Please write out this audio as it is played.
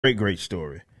Great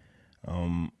story.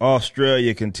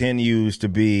 Australia continues to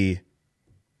be,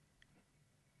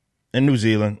 and New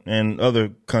Zealand and other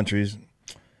countries,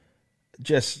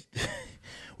 just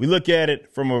we look at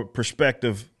it from a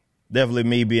perspective, definitely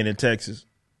me being in Texas,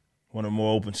 one of the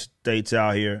more open states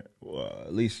out here,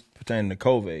 at least pertaining to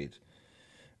COVID,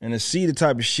 and to see the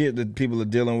type of shit that people are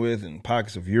dealing with in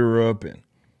pockets of Europe and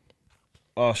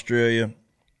Australia,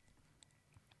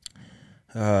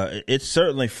 it's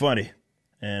certainly funny.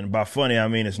 And by funny, I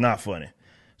mean it's not funny.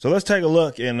 So let's take a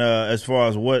look and as far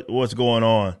as what's going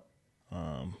on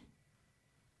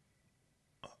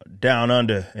down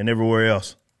under and everywhere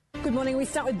else. Good morning. We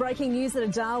start with breaking news out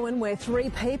of Darwin, where 3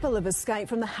 people have escaped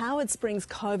from the Howard Springs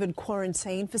COVID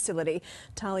quarantine facility.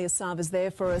 Talia Sav is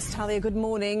there for us. Talia, good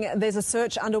morning. There's a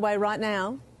search underway right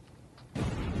now.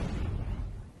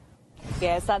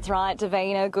 Yes, that's right,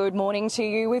 Davina. Good morning to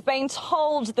you. We've been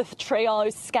told the trio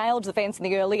scaled the fence in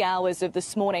the early hours of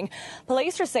this morning.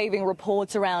 Police receiving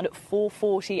reports around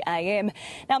 4:40 a.m.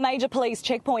 Now, major police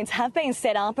checkpoints have been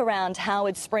set up around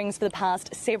Howard Springs for the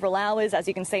past several hours. As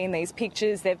you can see in these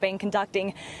pictures, they've been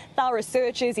conducting thorough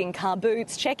searches in car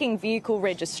boots, checking vehicle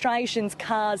registrations,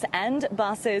 cars and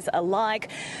buses alike.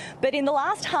 But in the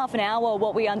last half an hour,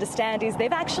 what we understand is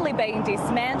they've actually been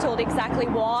dismantled. Exactly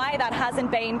why, that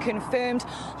hasn't been confirmed.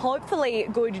 Hopefully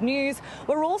good news.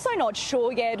 We're also not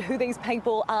sure yet who these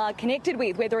people are connected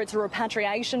with, whether it's a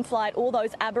repatriation flight or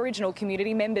those Aboriginal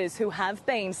community members who have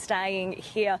been staying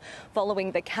here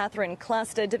following the Katherine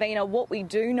cluster. Davina, what we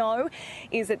do know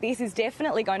is that this is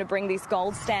definitely going to bring this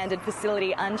gold standard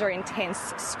facility under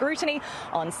intense scrutiny.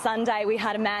 On Sunday, we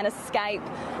had a man escape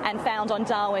and found on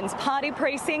Darwin's party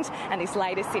precinct, and this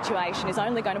latest situation is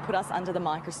only going to put us under the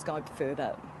microscope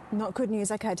further. Not good news.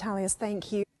 OK, Talias,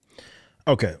 thank you.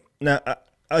 Okay. Now,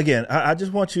 I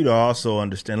just want you to also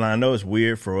understand, like, I know it's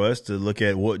weird for us to look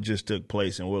at what just took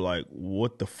place and we're like,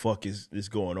 what the fuck is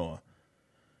going on?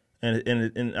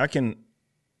 And I can,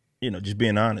 just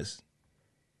being honest,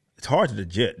 it's hard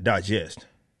to digest.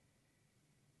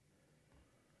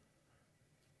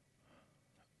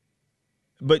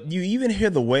 But you even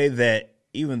hear the way that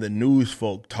even the news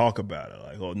folk talk about it,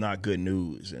 like, oh, not good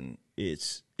news. And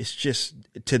it's just,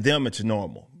 to them, it's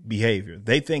normal behavior.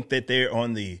 They think that they're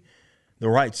on the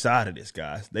right side of this,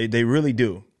 guys. They really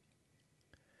do.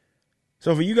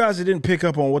 So for you guys that didn't pick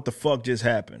up on what the fuck just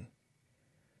happened,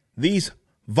 these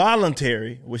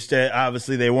voluntary, which that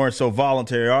obviously they weren't so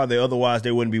voluntary, are they? Otherwise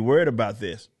they wouldn't be worried about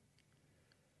this.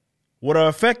 What are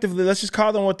effectively, let's just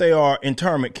call them what they are,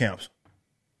 internment camps.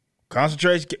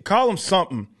 Concentration, call them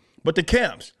something, but the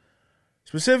camps,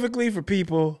 specifically for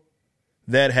people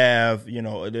that have,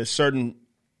 there's certain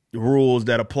rules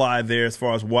that apply there as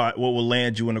far as what will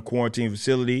land you in a quarantine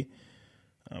facility.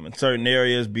 In certain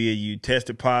areas, be it you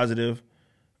tested positive,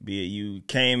 be it you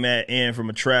came in from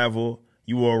a travel,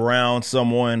 you were around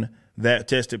someone that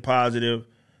tested positive.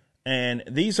 And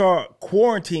these are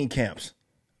quarantine camps.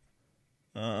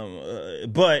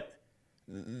 But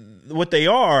what they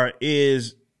are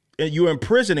is you're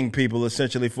imprisoning people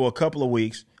essentially for a couple of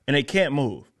weeks and they can't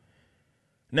move.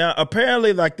 Now,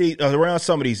 apparently, like around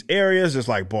some of these areas, it's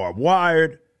like barbed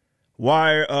wire,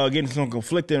 getting some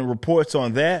conflicting reports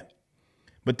on that.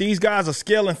 But these guys are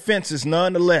scaling fences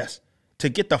nonetheless to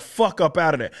get the fuck up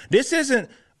out of there. This isn't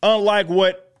unlike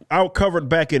what I covered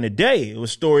back in the day. It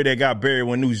was a story that got buried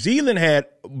when New Zealand had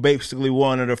basically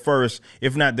one of the first,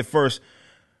 if not the first,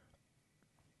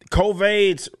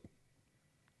 COVID's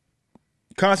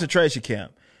concentration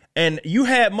camp. And you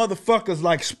had motherfuckers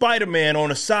like Spider-Man on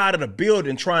the side of the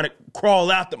building trying to crawl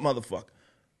out the motherfucker,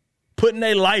 putting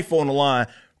their life on the line,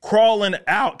 crawling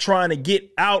out, trying to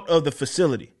get out of the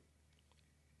facility.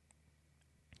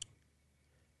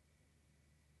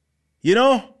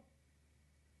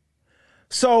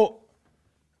 So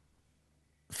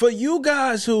for you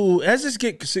guys who, as this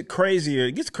gets crazier,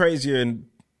 it gets crazier in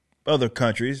other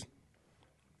countries,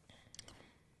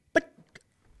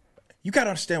 you got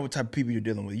to understand what type of people you're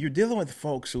dealing with. You're dealing with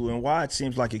folks who, and why it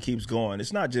seems like it keeps going.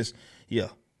 It's not just,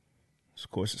 of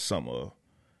course, it's some of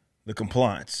the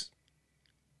compliance.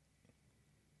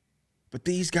 But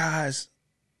these guys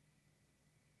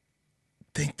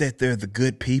think that they're the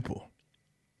good people.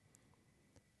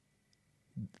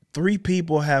 3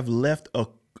 people have left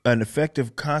an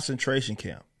effective concentration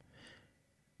camp.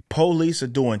 Police are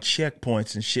doing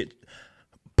checkpoints and shit,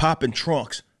 popping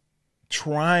trunks,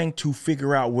 trying to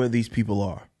figure out where these people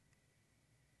are.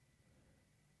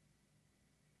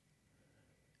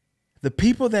 The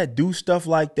people that do stuff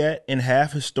like that and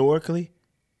have historically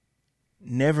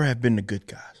never have been the good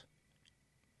guys.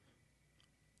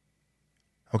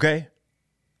 Okay?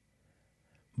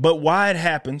 But why it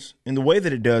happens in the way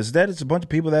that it does, that it's a bunch of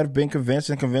people that have been convinced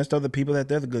and convinced other people that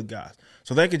they're the good guys.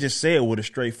 So they could just say it with a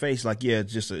straight face, like, yeah,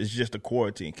 it's just a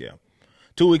quarantine camp.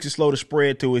 2 weeks is slow to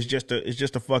spread to. It's just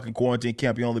a fucking quarantine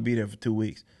camp. You only be there for 2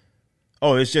 weeks.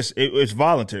 Oh, it's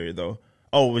voluntary though.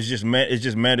 Oh, it's just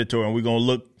mandatory, and we're gonna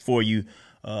look for you,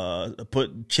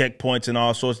 put checkpoints and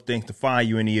all sorts of things to find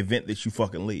you in the event that you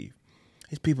fucking leave.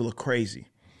 These people are crazy.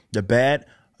 They're bad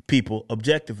people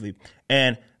objectively,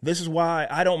 and this is why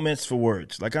I don't mince for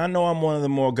words. Like, I know I'm one of the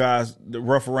more guys, the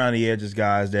rough around the edges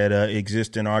guys that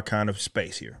exist in our kind of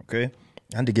space here. Okay,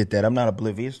 I had to get that. I'm not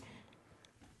oblivious.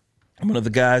 I'm one of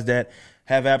the guys that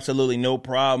have absolutely no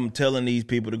problem telling these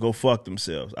people to go fuck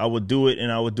themselves. I would do it,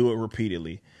 and I would do it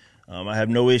repeatedly. I have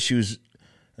no issues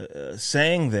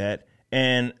saying that,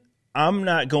 and I'm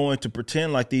not going to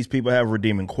pretend like these people have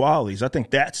redeeming qualities. I think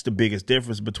that's the biggest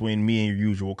difference between me and your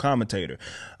usual commentator,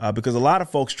 because a lot of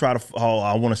folks try to,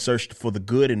 I want to search for the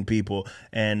good in people,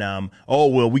 and,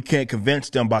 we can't convince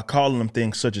them by calling them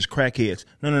things such as crackheads.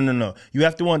 No. You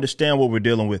have to understand what we're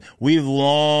dealing with. We've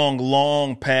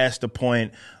long passed the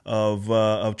point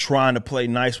of trying to play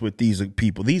nice with these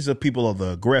people. These are people of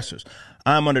the aggressors.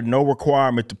 I'm under no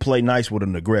requirement to play nice with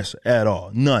an aggressor at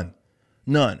all. None.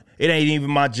 It ain't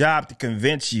even my job to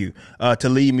convince you to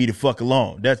leave me the fuck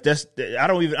alone.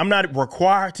 I'm not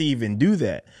required to even do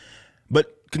that.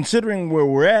 But considering where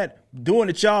we're at, doing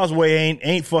it y'all's way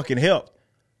ain't fucking helped.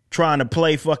 Trying to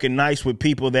play fucking nice with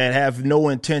people that have no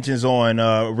intentions on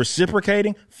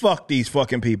reciprocating, fuck these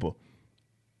fucking people.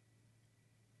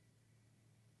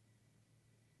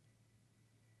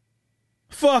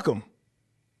 Fuck them.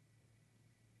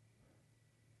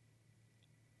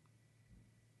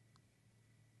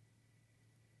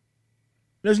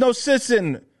 There's no sense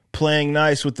in playing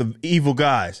nice with the evil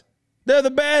guys. They're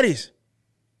the baddies.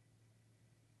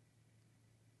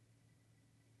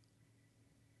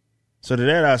 So to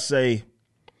that I say,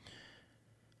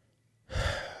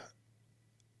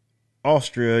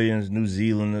 Australians, New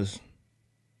Zealanders,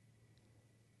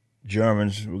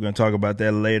 Germans, we're going to talk about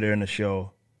that later in the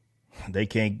show. They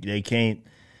can't, you can't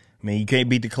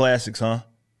beat the classics, huh?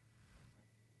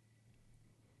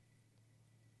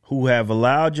 Who have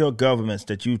allowed your governments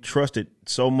that you trusted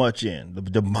so much in, the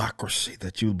democracy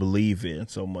that you believe in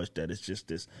so much that it's just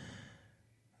this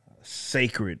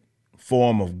sacred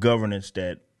form of governance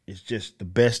that is just the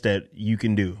best that you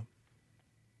can do.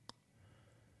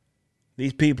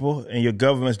 These people and your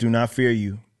governments do not fear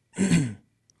you.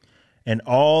 And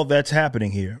all that's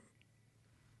happening here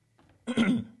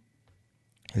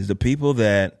is the people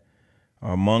that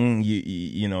are among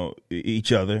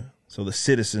each other, so the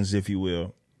citizens, if you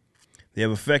will, they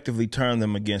have effectively turned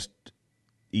them against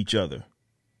each other.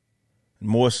 And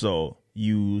more so,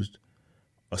 used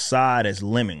a side as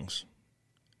lemmings,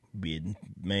 be it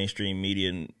mainstream media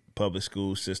and public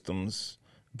school systems,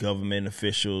 government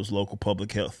officials, local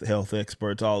public health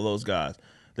experts, all those guys.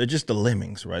 They're just the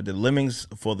lemmings, right? They're lemmings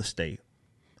for the state.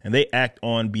 And they act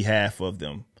on behalf of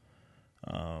them.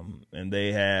 And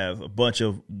they have a bunch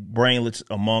of brainlets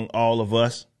among all of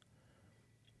us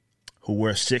who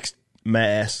wear 6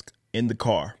 masks in the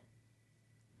car.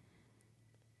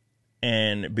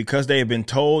 And because they have been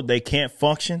told they can't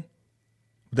function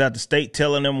without the state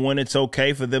telling them when it's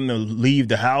okay for them to leave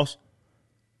the house,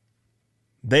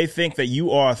 they think that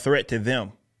you are a threat to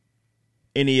them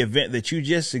in the event that you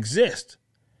just exist.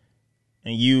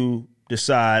 And you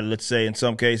decide, let's say in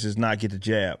some cases, not get the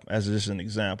jab, as just an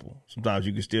example. Sometimes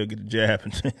you can still get the jab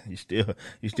and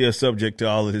you're still subject to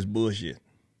all of this bullshit.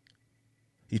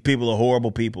 These people are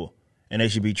horrible people, and they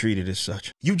should be treated as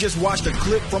such. You just watched a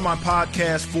clip from my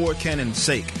podcast, For Canon's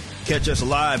Sake. Catch us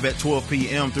live at 12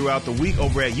 p.m. throughout the week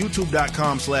over at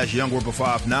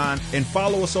youtube.com/YoungRipper59 and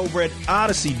follow us over at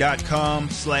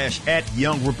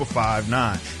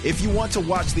odyssey.com/@YoungRipper59. If you want to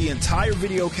watch the entire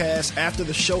video cast after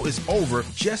the show is over,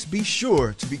 just be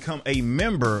sure to become a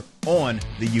member on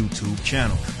the YouTube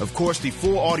channel. Of course, the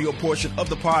full audio portion of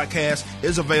the podcast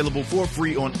is available for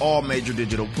free on all major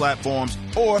digital platforms,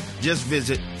 or just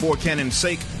visit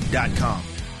forcanonsake.com.